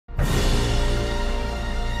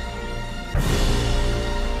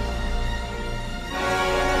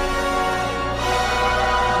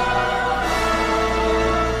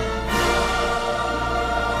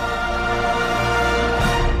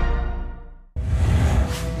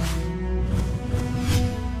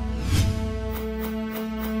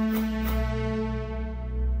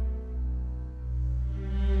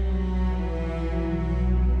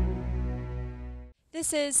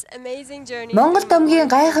Монгол домгийн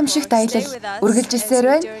гайхамшигт аялал үргэлжилсээр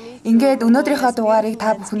байна. Ингээд өнөөдрийнхөө дугаарыг та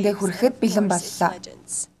бүхэндээ хүрэхэд бэлэн боллоо.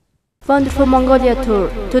 Wonderful Mongolia Tour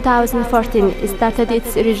 2014 started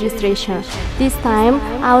its registration. This time,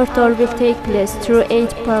 our tour will take place through 8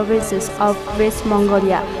 provinces of West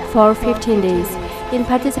Mongolia for 15 days. In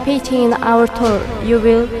participating in our tour, you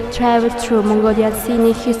will travel through Mongolia's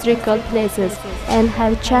scenic historical places and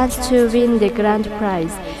have a chance to win the grand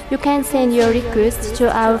prize. You can send your request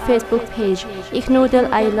to our Facebook page,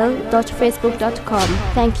 iknoodleisland.facebook.com.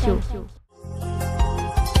 Thank you.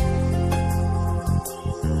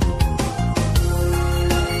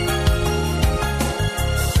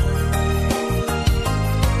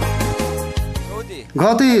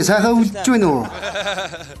 Годи сайхан үлдэж байна уу?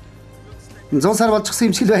 100 сар болчихсон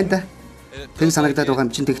юм шиг л байна да. Тэг санагдаад байгаа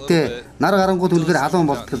юм чинь тэгтээ нар гарангууд үлгэр алуун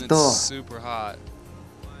болтгол дөө.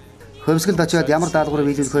 Хөвсгөлд очиод ямар даалгаврыг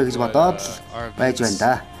биелүүлэх вэ гэж бодоод байж байна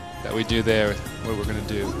да.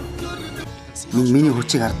 Миний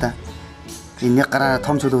хүчийг хардаа. Энэ нэг гараа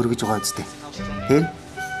том чөлөө өргөж байгаа үстэй. Хэн?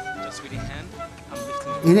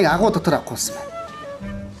 Энийг агуу дотор авахгүйсэн байна.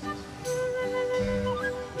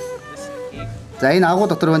 За энэ агуу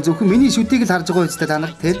дотор байна зөвхөн миний шүдийг л харж байгаа үстэй та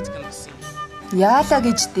нар тэр. Яалаа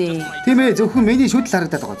гэж дээ. Тийм ээ зөвхөн миний шүд л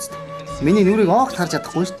харагдаад байгаа үстэй. Миний нүрийг огт харж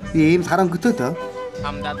чадахгүй шүү дээ. Би ийм харангөтөө тоо.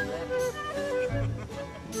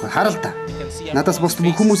 Харал та. Надаас бусд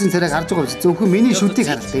бүх хүмүүсийн царайг харж байгаа үстэй. Зөвхөн миний шүдийг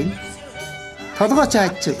харалтай энэ. Толгойч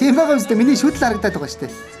хаач. Тийм байгаа үстэй миний шүд л харагдаад байгаа шүү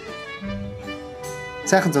дээ.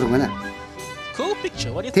 Сайхан зураг байна.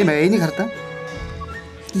 Тийм ээ энийг хардаа.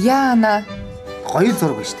 Яана. Гоё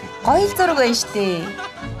зураг байна шүү дээ. Гоё зураг байна шүү дээ.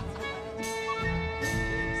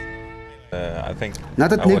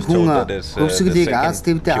 Надад нэг хүн хөвсгөлийг Аз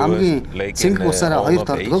твдээ хамгийн цэнгэг усаараа 2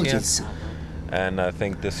 тордгоо гэж хэлсэн.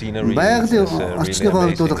 Байгалийн орчны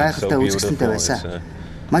хувьд бол гайхалтай үзэсгэлэнтэй байсан.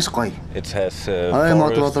 Маш гоё. Ой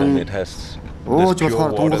мод болон ууж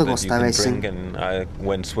болохоор тунгалаг устай байсан.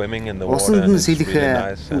 Усанд нь сэлэх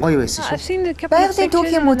гоё байсан шүү. Байгалийн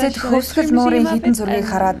түүхийн музейд хөвсгөл нуурын хідэн зургийг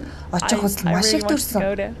хараад очих хүсэл маш их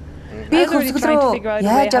төрсөн. Би хөвсгөл рүү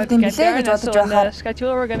яаж авд юм блэ гэж бодож байхаар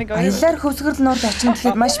аялаар хөвсгөл нуурд очих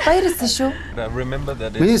гэхэд маш баярлсан шүү.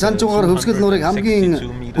 Миний санаж байгаагаар хөвсгөл нуурыг хамгийн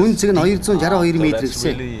хүн цэг нь 262 м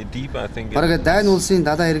гэсэн. Бараг дайн улсын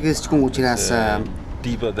далайн эргээс ч гүн учраас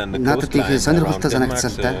надад их сонирхолтой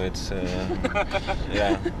санагдсан л да.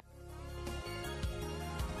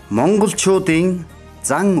 Монголчуудын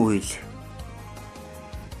зан үйл.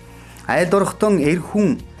 Айлд орохдон эр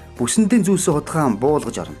хүн бүсэндээ зүүсээ хутгаан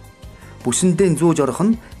буулгаж орно. Бүсэндээ зүүж орох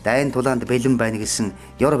нь дайн тулаанд бэлэн байна гэсэн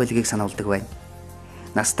ёр бэлгийг сануулдаг байна.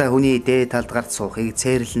 Настай хүний дээд талд гарч суухыг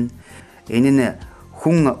цээрлэн энэ нь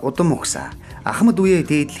хүн удам ухсаа ахмад үеэ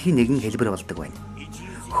дээдлэхийн нэгэн хэлбэр болдог байна.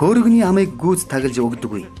 Хөөргөний амыг гүйц таглаж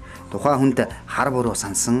өгдөггүй. Тухайн хүнд хар буруу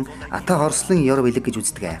сансан ата хорслон ёр бэлэг гэж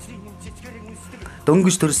үздэг.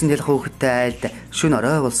 Дөнгөж төрсөн ялах хөөхтэй айлд шүн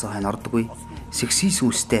орой болсон хань ордоггүй. Сэгсий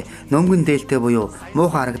сүнстэй нөмгөн дээлтэй буюу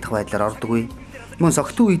муухай харагдах байдлаар ордоггүй. Мөн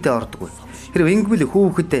согтуу үедээ ордоггүй. Хэрв ингэвэл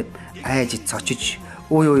хүүхэд айж цочиж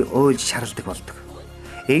ой ойлж шаралдаг болдог.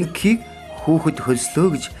 Энхийг хүүхэд хөлслөө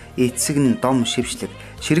гэж эцэг нь дом шившлэг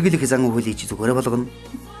ширгэлэх зан үхэлж зүгээр болгоно.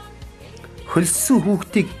 Хөлссөн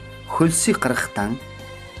хүүхдийг хөлсийг гаргахтаа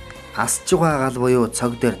асж байгаа гал буюу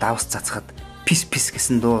цог дээр давс цацхад пис пис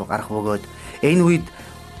гэсэн дуу гарах бөгөөд энэ үед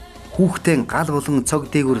хүүхдийн гал болон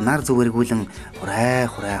цог дээгүр нар зүвэргүүлэн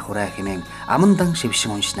хурай хэмээн амандан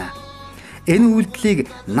шившин уншнаа. Энэ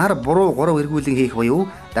үйлдэлийг нар буруу гурав эргүүлэн хийх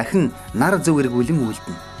буюу дахин нар зөв эргүүлэн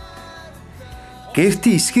үйлдэнэ.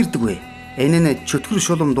 Гэрти эсгэрдэггүй. Энэ нь чөтгөр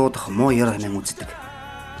шулам дуудах муу ёр хэмээн үздэг.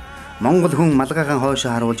 Монгол хүн малгайхан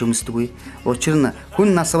хойшоо харуулж өмсдөггүй. Учир нь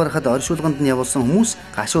хүн нас барахад оршуулганд нь явуулсан хүмүүс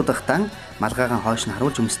гашуудахдаа малгайхан хойш нь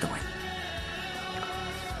харуулж өмсдөг байна.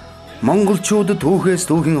 Монголчууд түүхээс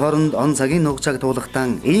түүхийн хоронд он цагийн нугчааг туулахдаа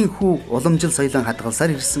ийхүү уламжил соёлон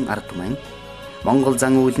хадгалсаар ирсэн ард түмэн. Монгол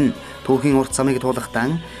зан үйл нь түүхийн урт замыг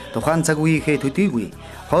туулахдаа тухайн цаг үеийнхээ төдийгүй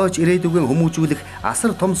хойч ирээдүгэн хүмүүжүүлэх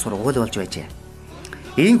асар том сургууль болж байжээ.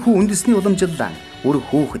 Ийхүү үндэсний уламжлалаа үр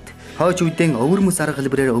хүүхэд хойч үедээ өвөрмөс арга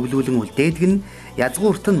хэлбэрээр өвлүүлэн үлдээдэг нь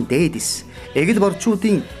язгууртан дээдэс эгэл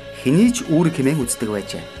борчуудын хинийч үүрэг хэмээн үздэг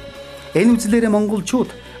байжээ. Энэ үзлээрээ монголчууд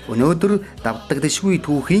өнөөдөр давтагдшгүй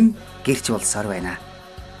түүхийн гэрч болсоор байна.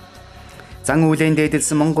 Зан үйлэн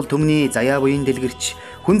дээдэлсэн монгол түмний заяа буян дэлгэрч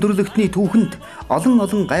хүн төрлөختний түүхэнд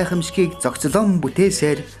олон гайхамшигыг зохицлон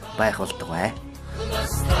бүтээсээр байх болдог бай.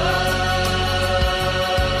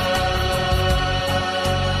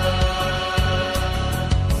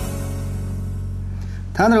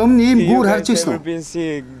 Та Та нар өмнө ийм гүүр харж байсан уу?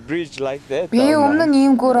 Би өмнө нь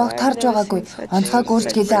ийм гүүр огт харж байгаагүй. Онцгой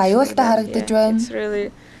гүүрч гэлээ аюултай харагдаж байна.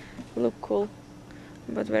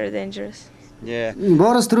 But very dangerous.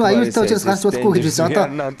 Борос түрүү аюултай учраас гарч болохгүй гэж байсан.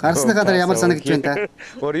 Одоо гарсны гадар ямар санагдж байна та?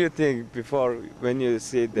 What do you think before when you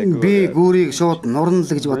see the goal? Би гүүрийг шууд нурна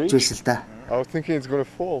л гэж бодож байсан л да. I was thinking it's going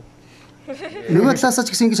to fall. Нөгөө талаасаа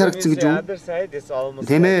ч гэсэн ингэж харагдсан гэж юу?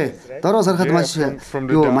 Тийм ээ. Дороо сарахад маш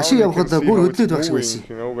юу машин явхад гүүр хөдлөд байх шиг байсан.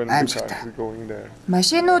 Аимшигтай.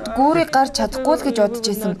 Машинууд гүүрийг гарч чадахгүй л гэж бодож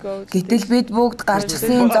байсан. Гэтэл бид бүгд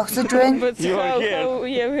гарчихсан зогсож байна.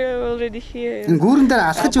 Гүүрэн дээр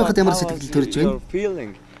алхаж байхад ямар сэтгэл төрж байна?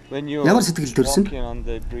 Ямар сэтгэл төрсөн?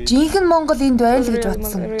 Жинхэнэ Монгол энд байл гэж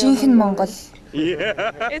бодсон. Жинхэнэ Монгол.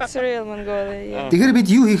 It's real Mongolia. Тэгэхээр бид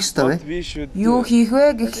юу хийх ёстой вэ? Юу хийх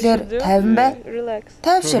вэ гэхлээр тайван бай.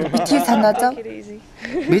 Тайвшир битгий санаа зов.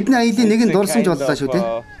 Бидний аялын нэгэн дурсамж боллоо шүү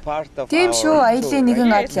дээ. Тийм шүү, аялын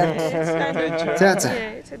нэгэн ажил явдал. За.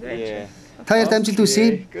 Та ярд амжилт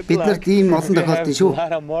хүсье. Бид нарт ийм олон тохиолдсон шүү.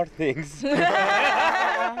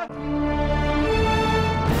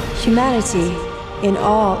 Humanity in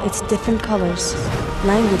all its different colors,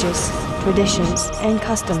 languages, traditions, and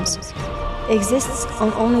customs exists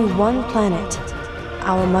on only one planet,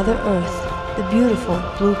 our Mother Earth, the beautiful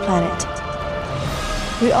blue planet.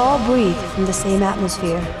 We all breathe from the same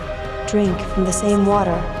atmosphere, drink from the same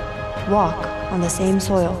water, walk on the same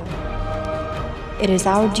soil. It is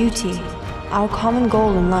our duty, our common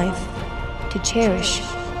goal in life, to cherish,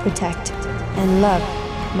 protect, and love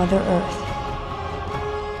Mother Earth.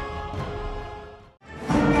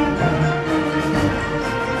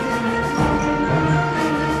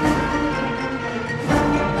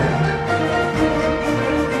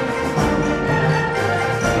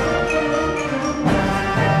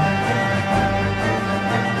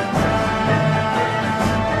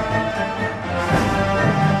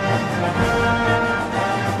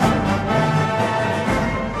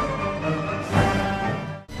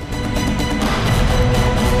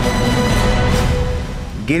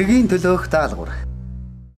 Гэргийн төлөөх даалгавар.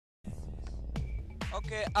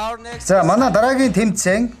 За манай дараагийн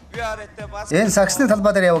тэмцээн энэ саксны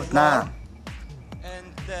талбай дээр явагдана.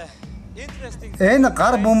 Энэ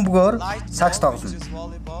гар бөмбөгөөр сакс тоглоно.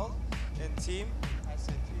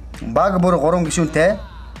 Баг бүр 3 гишүүнтэй.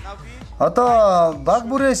 Одоо баг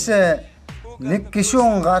бүрээс нэг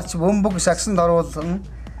гишүүн гарч бөмбөг саксанд оруулсан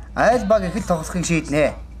айл баг их л тоглохыг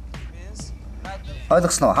шийднэ.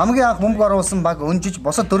 Ойлгосноо. Хамгийн анх бөмбөг оруулсан баг өнжиж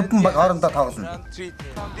босод 4 баг хоорондоо тоглоно.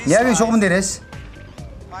 Яагийн шугам дээрээс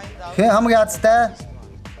хэн хамгийн азтай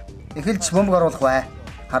эхэлж бөмбөг оруулах вэ?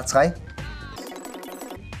 Харцгаая.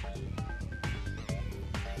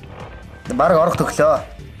 Бараг орох төглөө.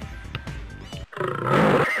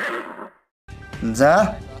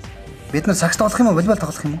 За. Бид нар сакс тоглох юм уу? Волейбол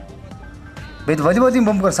тоглох юм уу? Бид волейболын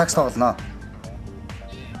бөмбөгөөр сакс тоглоно.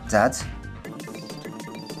 За.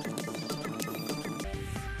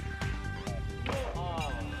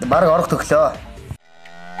 Бараг орох төглөө.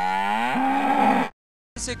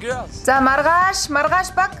 За маргааш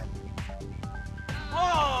баг.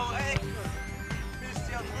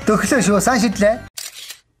 Төглөө шүү, сан шидлээ.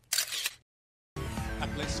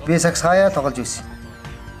 Би сакс хаяа тоглож байсан.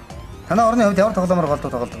 Танай орны хувьд ямар тоглоомор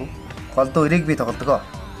голдуу тоглодог вэ? Голдуу эрийг би тоглодог.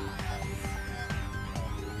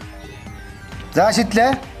 За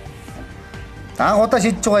шидлээ. Анхудаа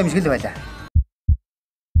шидэж байгаа юм шиг л байлаа.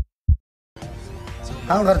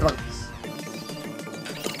 Ангард баг.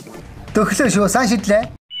 Төглөө шүү, сан шидлээ.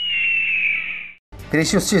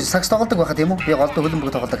 Прещус чи сакс тоглодог байхад тийм үү? Би голдуу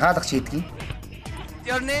хөлбөмбөг тоглодог. Хаалгач шийдгий.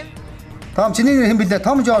 Том чиний нэр хэн блэ?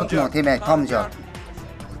 Том Жордан уу? Тийм ээ, Том Жордан.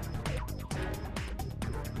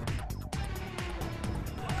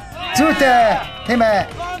 Зүйтэй. Тийм ээ.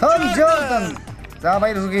 Том Жордан. За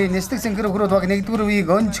баяр хүргэе. Нэстэг сингэр өхрүүд баг 1-р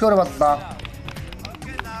үеийг өнчгөр боллоо.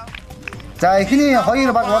 За эхний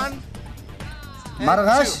 2 баг бол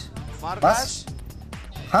маргааш бас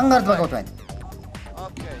хангард багууд байна.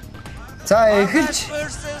 За эхэлж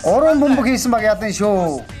 3 бөмбөг хийсэн баг ядан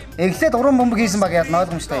шүү. Эхлээд 3 бөмбөг хийсэн баг ядан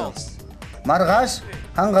ойлгомжтой юу? Маргааш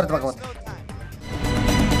хангард багууд.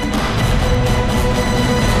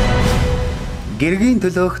 Гэргийн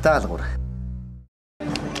төлөөх даалгавар.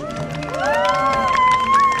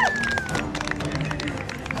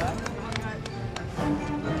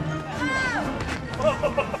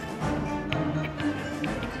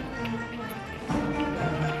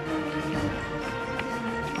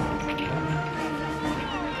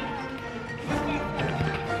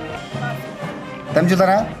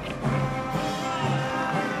 Дамжуулаарай.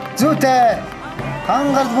 Зүйтэй.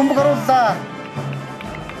 Хангард бөмбөг орууллаа.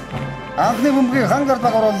 Анхны бөмбөгийг хангард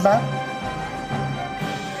баг орууллаа.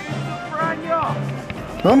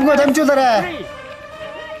 Бөмбөгөө дамжуулаарай.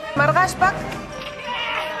 Маргааш баг.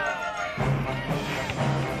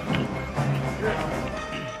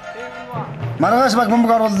 Маргааш баг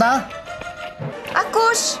бөмбөг оруулнаа.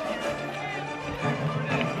 Акуш.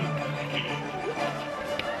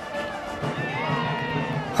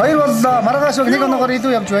 Хоёр боллоо. Маргааш баг нэг оноогоор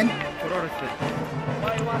илүү явж байна.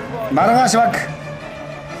 Маргааш баг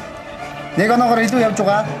нэг оноогоор илүү явж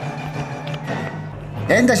байгаа.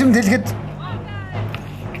 Энд дашин дэлгэд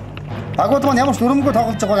багууд маань ямар ч өрөмгөө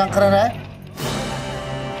тоглож байгааг анхаарай.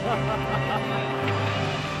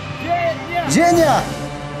 Женя!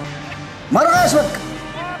 Маргааш баг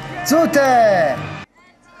зүйтэй.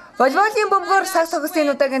 Волейболын бөмбөгөөр сагс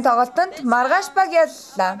тогсны удаагийн тоглолтод маргааш баг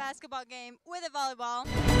яллаа.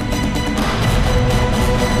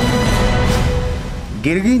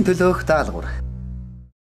 Гэргийн төлөөх даалгавар.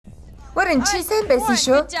 Бүрэн чи сайн байсан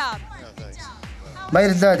шүү.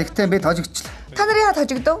 Баярлалаа. Тэгтээ би тожигчлаа. Та нар яагаад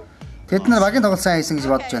хожигдов? Тэд нар багийн тоглолт сайн хийсэн гэж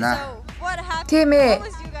бодож байна. Тийм ээ.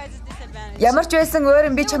 Ямар ч байсан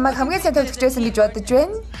өөр би чамайг хамгийн сайн тоглогч байсан гэж бодож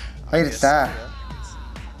байна. Баярлалаа.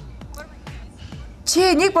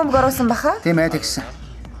 Чи нэг бөмбөг оруулсан баха? Тийм ээ тэгсэн.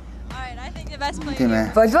 Тийм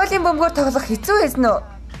ээ. Волейболын бөмбөгөөр тоглох хэцүү байсан уу?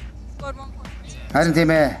 Харин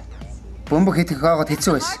тийм ээ. Бөмбөг хитэх ойгод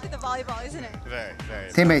хэцүү байсан.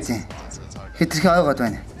 Тийм ээ тийм. Хитрхи ойгод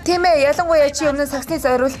байна. Тийм ээ, ялангуяа чи өмнө сагсны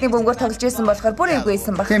зориултны бөмбөгөөр тоглож байсан болохоор бүр эвгүй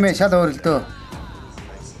байсан баг. Тийм ээ, шал өөр л дөө.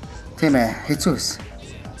 Тийм ээ, хэцүү байсан.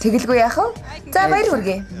 Тэгэлгүй яах вэ? За баяр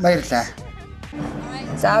хүргэе. Баярлалаа.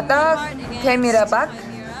 За одоо камера баг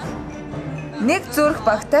нэг зүрх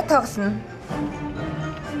багтай тоглоно.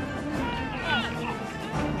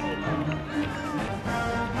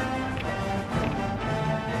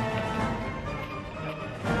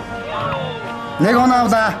 Нэг оноо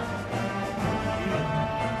авлаа.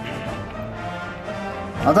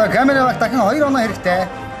 Одоо камера баг дахин 2 оноо хэрэгтэй.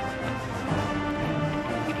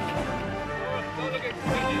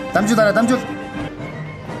 Дамжуулаарай, дамжуул.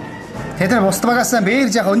 Тэдэр бусд багаас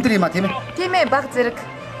бээр жах өндөр юм а тийм ээ. Тийм ээ, баг зэрэг.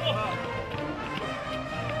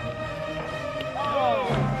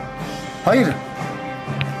 Хоёр.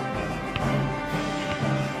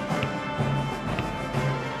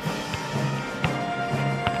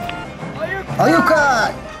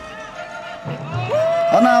 Аюка.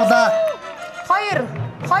 Оноо авлаа.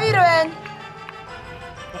 Хоёр байна.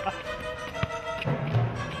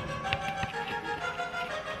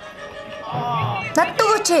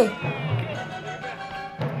 Наддагооч.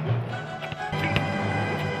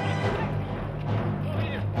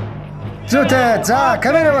 Зүйтэй. За,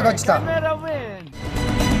 камера баг очлоо.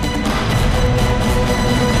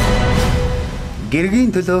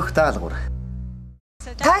 Гэргийн төлөөх даалгавар.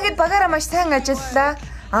 Таагид багаараа маш сайн ажиллалаа.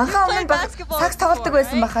 Анхаа өмнө баг сагс тоглодог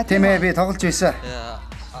байсан баха. Тийм ээ, би тоглож байсан.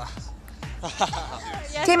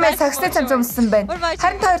 Тийм ээ, сагсны цамц өмссөн байна.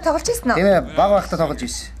 Харин та хоёр тоглож ирсэн үү? Тийм ээ, баг багтаа тоглож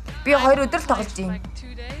байсан. Би 2 өдөр л тоглож байна.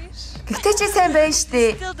 Гэхдээ чи сайн байна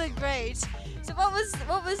штэ.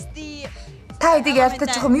 Та эдийг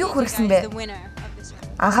ялтаж юм юу хүргэсэн бэ?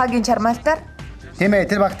 Анхаагийн чармаалтаар. Тийм ээ,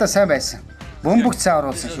 тэр багтаа сайн байсан. Бөмбөгт сайн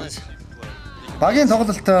оруулсан шүү. Багийн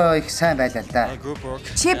тоглолт их сайн байлаа л да.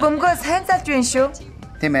 Чи бөмбөгөө сайн залж байна шүү.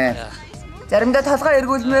 Тийм ээ. Заримдаа толгой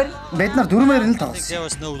эргүүлмээр. Бид нар дөрмээр нь л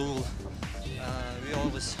тоглосон.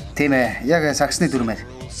 Тийм ээ, яг сагсны дөрмээр.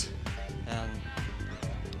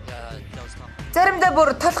 Заримдаа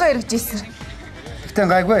бүр толгой эргэж ийсэн. Гэхдээ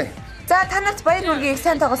гайгүй. За та нарт баяр хүргэе, их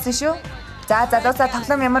сайн тоглосон шүү. За залуусаа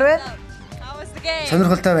тоглоом ямар байна?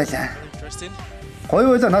 Сонирхолтой байлаа.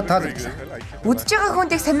 Гоё байлаа, над таалагдсан. Үдж байгаа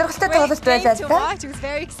хүнд их сонирхолтой тоглолт байлаа л да.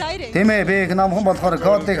 Тийм ээ, би намхан болохоор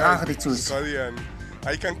кодыг хаахад хэцүү байсан.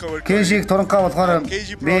 Кэшиг туранхаа болохоор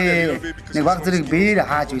би нэг баг зэрэг бээр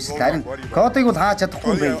хааж байсан. Харин кодыг бол хааж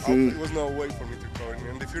чадахгүй байлээ.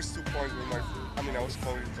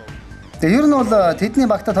 Тэгээ ер нь бол тэдний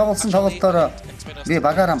багтаа тоглосон тоглолтоор би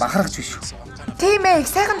багаараа бахархаж биш шүү. Тийм ээ, их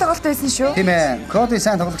сайхан тоглолт байсан шүү. Тийм ээ, кодыг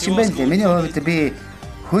сайн тоглох юм байна лээ. Миний хувьд би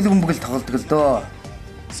хөл бөмбөг л тоглодог л дөө.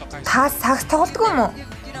 Та сагс тоглодог юм уу?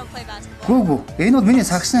 Гүгүү, энэ бол миний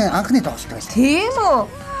сагсны анхны тоглолт байлаа. Тийм үү?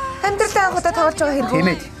 Амьдралаа анх удаа тоглож байгаа хэрэг үү? Тийм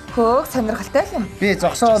ээ. Хөөх сонирхолтой юм. Би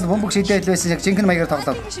зогсоод бөмбөг шидээд байсан яг жинхэнэ маягаар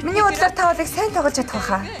тоглоод. Миний бодлоор та бол их сайн тоглож чадах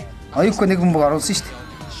байхаа. Оюугүй нэг бөмбөг оруулсан шүү дээ.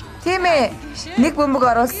 Тийм ээ. Нэг бөмбөг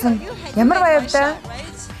оруулсан. Ямар баяв да?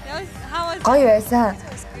 Гоё байсан.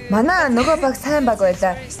 Манай нөгөө баг сайн баг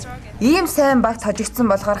байлаа. Ийм сайн баг тожигдсон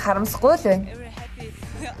болохоор харамсахгүй л байна.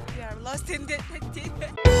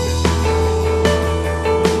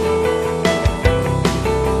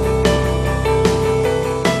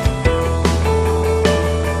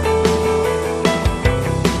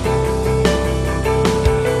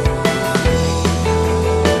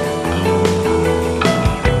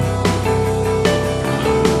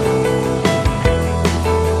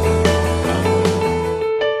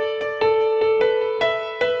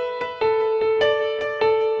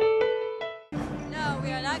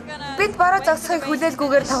 зогсохыг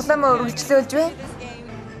хүлээлгүйгээр тоглоомоо үргэлжлүүлж байна.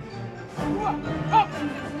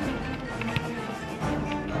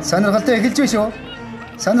 Сонирхолтой эхэлж байна шүү.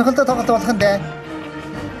 Сонирхолтой тоглолт болох нь дээ.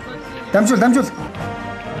 Дамжуул.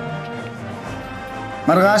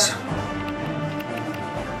 Маргааш.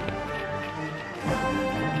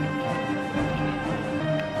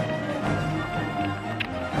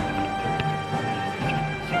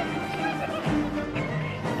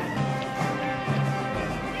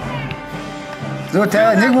 Зөте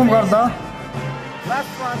нэг бомб гарлаа.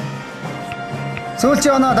 Сүүлч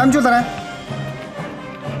оноо дамжуулаарай.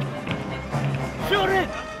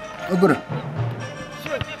 Өгөр.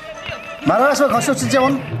 Маргааш хошоочж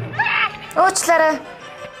явна. Уучлаарай.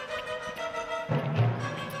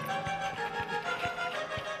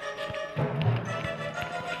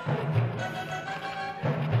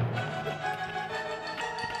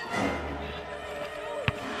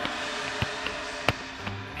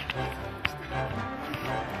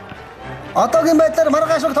 Одоогийн байдлаар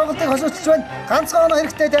маргааш тоглолтыг хошоочж байна. Ганцхан оноо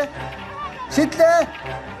хэрэгтэй дээ. Шидлээ.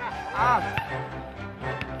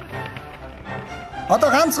 Одоо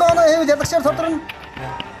ганцхан оноо хэвэл ялагчаар тодорно.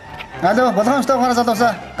 Алло, болгоомжтой ухаараа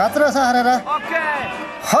залуусаа. Газраасаа хараарай. Окей.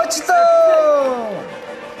 Хочлоо.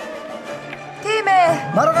 Тийм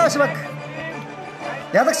ээ. Маргааш баг.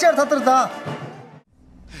 Ялагчаар тодорлоо.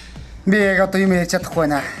 Би яг одоо юм ярьж чадахгүй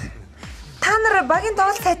байна. Та нар багийн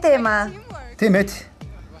тоглолт сайтай юм аа. Тийм ээ.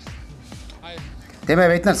 Тэмээ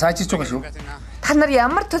бид нар сайжирч байгаа шүү. Та нар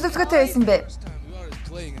ямар төлөвлөгөөтэй байсан бэ?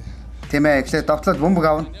 Тэмээ эхлээд довтлол бөмбөг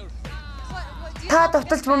авна. Та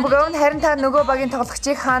довтолж бөмбөг авна, харин та нөгөө багийн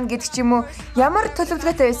тоглогчийг хаана гэдэг ч юм уу ямар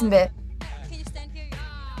төлөвлөгөөтэй байсан бэ?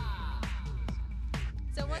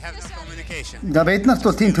 Бид нарт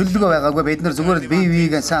бол тийм төлөвлөгөө байгаагүй. Бид нар зүгээр л бие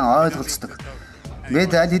биегээ сайн ойлголцдог.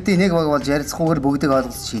 Бид аль хэдийн нэг баг болж ярилцахгүйгээр бүгдийг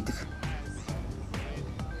ойлголцож шийдэг.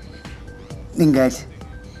 Ингээл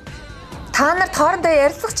Та нарт хоорондоо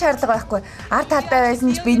ярилцах шаардлага байхгүй. Ард талдаа байсан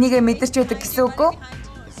ч бинийгээ мэдэрч байдаг гэсэн үг үү?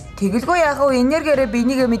 Тэгэлгүй яах вэ? Энергиэрээ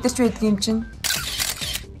бинийгээ мэдэрч байдаг юм чинь.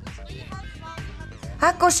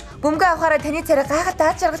 Акуш, бөмбөг авахаараа таны царай гайхалтай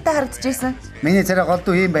ад жаргалтай харагдчихсэн. Миний царай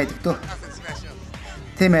голдуу юм байдаг дөө.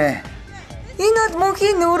 Тийм ээ. Энэ бол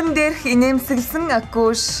мөнхийн нүүрэн дээрх инээмсэглсэн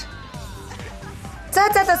Акуш. За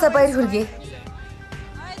залуусаа баяр хүргэе.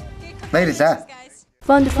 Баярлалаа.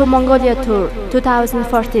 Wonderful Mongolia Tour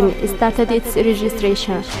 2014 started its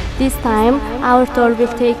registration. This time, our tour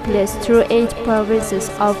will take place through 8 provinces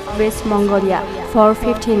of West Mongolia for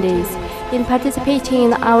 15 days. In participating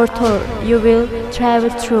in our tour, you will travel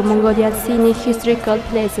through Mongolia's scenic historical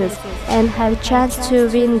places and have a chance to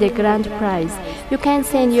win the grand prize. You can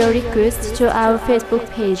send your request to our Facebook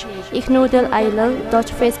page,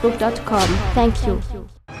 iknoodleisland.facebook.com. Thank you.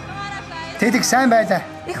 Тэдэг сайн байлаа.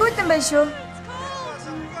 Их үтэн байна шүү.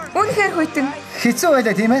 Үнэхээр хүйтэн. Хэцүү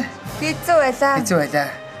байлаа тийм ээ? Хэцүү байлаа.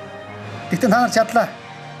 Тэгтэн та нар чадлаа.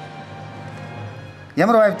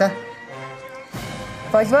 Ямар байв та?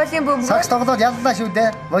 Волейболын бөмбөг. Сакс тоглоод яллаа шүү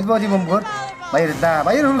дээ. Волейболын бөмбөгөөр. Баярлалаа.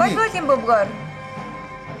 Баяр хүргэе. Волейболын бөмбөгөөр.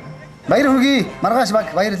 Баяр хүргэе. Маргааш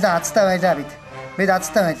баг баярлалаа. Азтай байлаа бид. Бид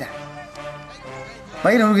азтай байлаа.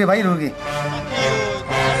 Баяр хүргэе.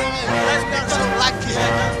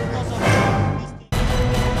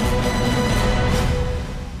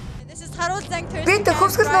 Бид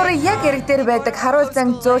хөвсгөл нуурын яг эрэг дээр байдаг харуул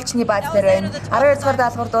зан зөөлчний бааз дээр байна. 12 дугаар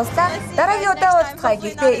даалгавар дуустаа дараагийн удаа уулзцгаая.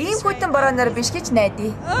 Гэхдээ ийм хүйтэн бороо нар биш гэж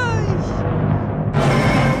найдаа.